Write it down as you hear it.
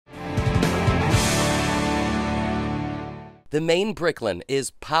The Maine Bricklin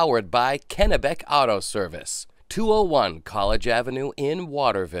is powered by Kennebec Auto Service, 201 College Avenue in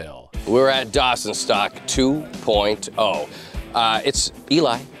Waterville. We're at DawsonStock 2.0. It's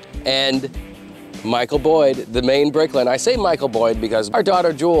Eli and Michael Boyd, the Maine Bricklin. I say Michael Boyd because our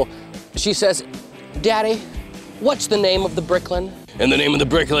daughter Jewel, she says, "Daddy, what's the name of the Bricklin?" And the name of the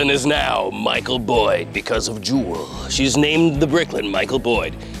Bricklin is now Michael Boyd because of Jewel. She's named the Bricklin Michael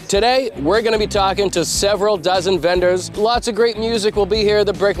Boyd. Today, we're gonna be talking to several dozen vendors. Lots of great music will be here,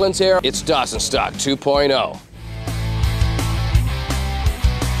 the Bricklin's here. It's DawsonStock 2.0.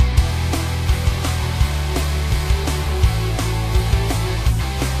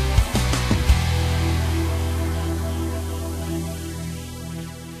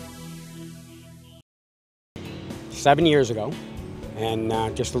 Seven years ago, and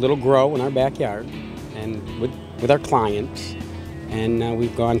just a little grow in our backyard, and with our clients, and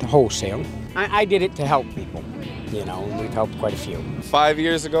we've gone to wholesale. I did it to help people, you know, and we've helped quite a few. 5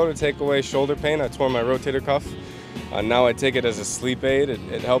 years ago, to take away shoulder pain, I tore my rotator cuff. Now I take it as a sleep aid.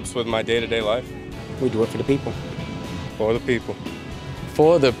 It helps with my day-to-day life. We do it for the people. For the people.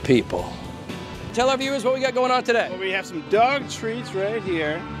 For the people. Tell our viewers what we got going on today. Well, we have some dog treats right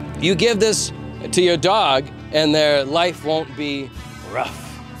here. You give this to your dog, and their life won't be rough.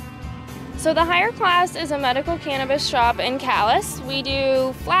 So the Higher Class is a medical cannabis shop in Calais. We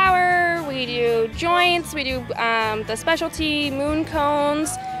do flower, we do joints, we do the specialty moon cones.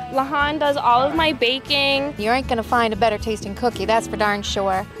 Lahan does all of my baking. You ain't gonna find a better tasting cookie, that's for darn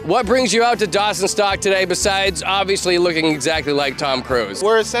sure. What brings you out to DawsonStock today besides obviously looking exactly like Tom Cruise?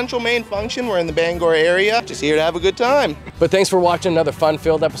 We're a Central Maine function. We're in the Bangor area. Just here to have a good time. But thanks for watching another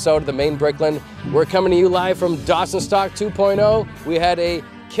fun-filled episode of the Maine Bricklin. We're coming to you live from DawsonStock 2.0. We had a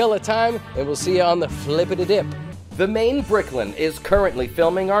killer time, and we'll see you on the flippity-dip. The Maine Bricklin is currently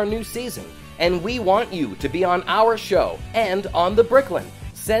filming our new season, and we want you to be on our show and on the Bricklin.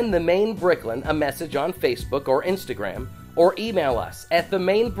 Send the Maine Bricklin a message on Facebook or Instagram, or email us at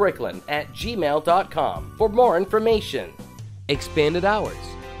themainebricklin@gmail.com for more information. Expanded hours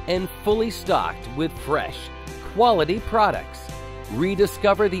and fully stocked with fresh, quality products.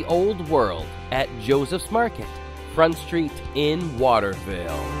 Rediscover the old world at Joseph's Market, Front Street in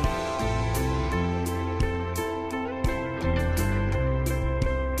Waterville.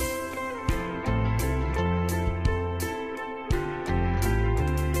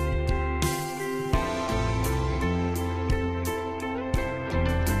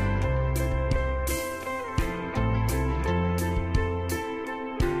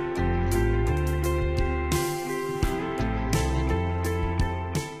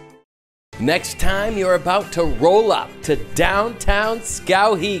 Next time you're about to roll up to downtown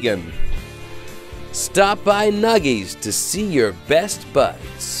Skowhegan. Stop by Nuggies to see your best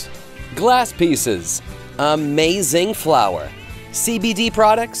buds. Glass pieces, amazing flour, CBD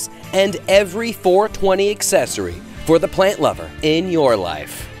products, and every 420 accessory for the plant lover in your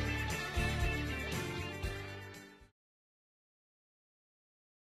life.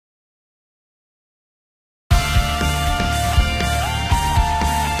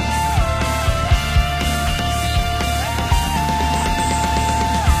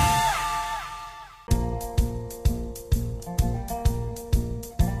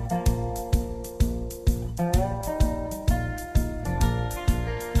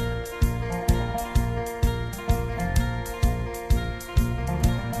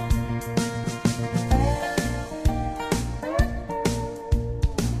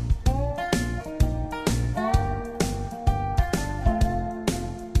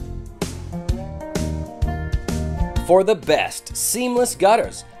 For the best seamless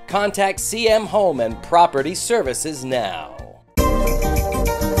gutters, contact CM Home and Property Services now.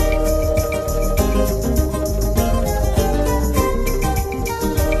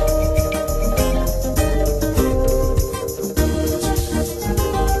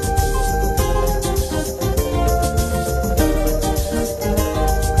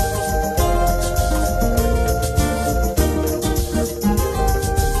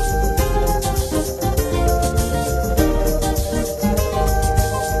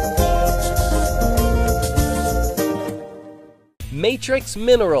 Matrix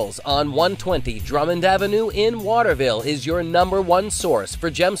Minerals on 120 Drummond Avenue in Waterville is your #1 source for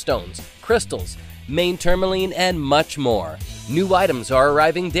gemstones, crystals, Maine tourmaline, and much more. New items are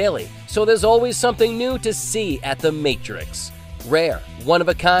arriving daily, so there's always something new to see at the Matrix. Rare, one of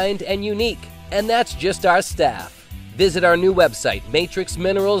a kind, and unique, and that's just our staff. Visit our new website,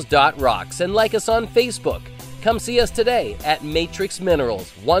 matrixminerals.rocks, and like us on Facebook. Come see us today at Matrix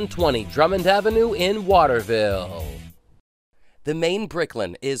Minerals, 120 Drummond Avenue in Waterville. The Maine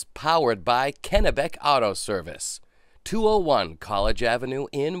Bricklin is powered by Kennebec Auto Service, 201 College Avenue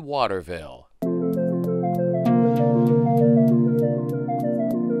in Waterville.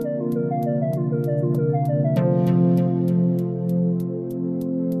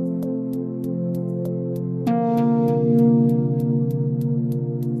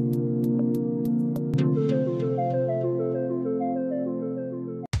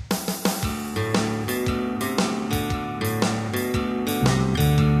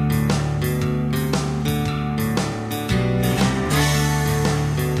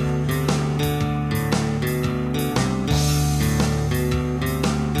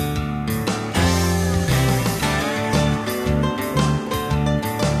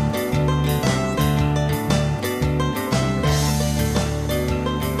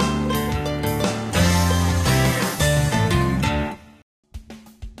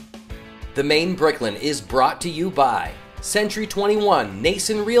 The Maine Bricklin is brought to you by Century 21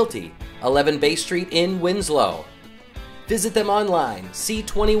 Nason Realty, 11 Bay Street in Winslow. Visit them online,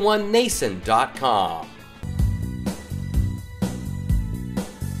 c21nason.com.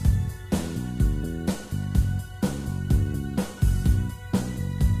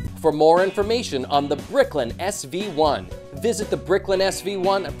 For more information on the Bricklin SV1, visit the Bricklin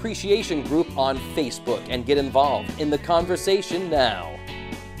SV1 Appreciation Group on Facebook and get involved in the conversation now.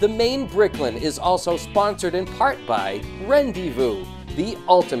 The Maine Bricklin is also sponsored in part by Rendezvous, the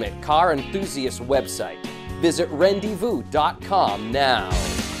ultimate car enthusiast website. Visit rendezvous.com now.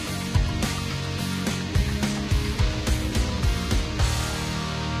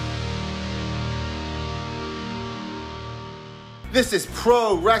 This is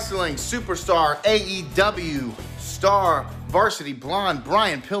pro wrestling superstar AEW star varsity blonde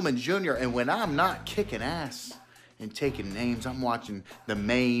Brian Pillman Jr. And when I'm not kicking ass and taking names, I'm watching the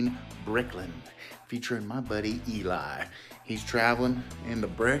Maine Bricklin, featuring my buddy Eli. He's traveling in the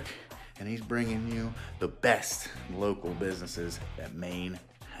brick and he's bringing you the best local businesses that Maine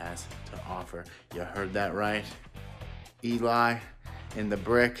has to offer. You heard that right? Eli in the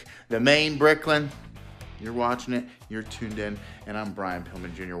brick, the Maine Bricklin. You're watching it, you're tuned in, and I'm Brian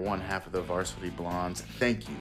Pillman Jr., one half of the Varsity Blondes. Thank you.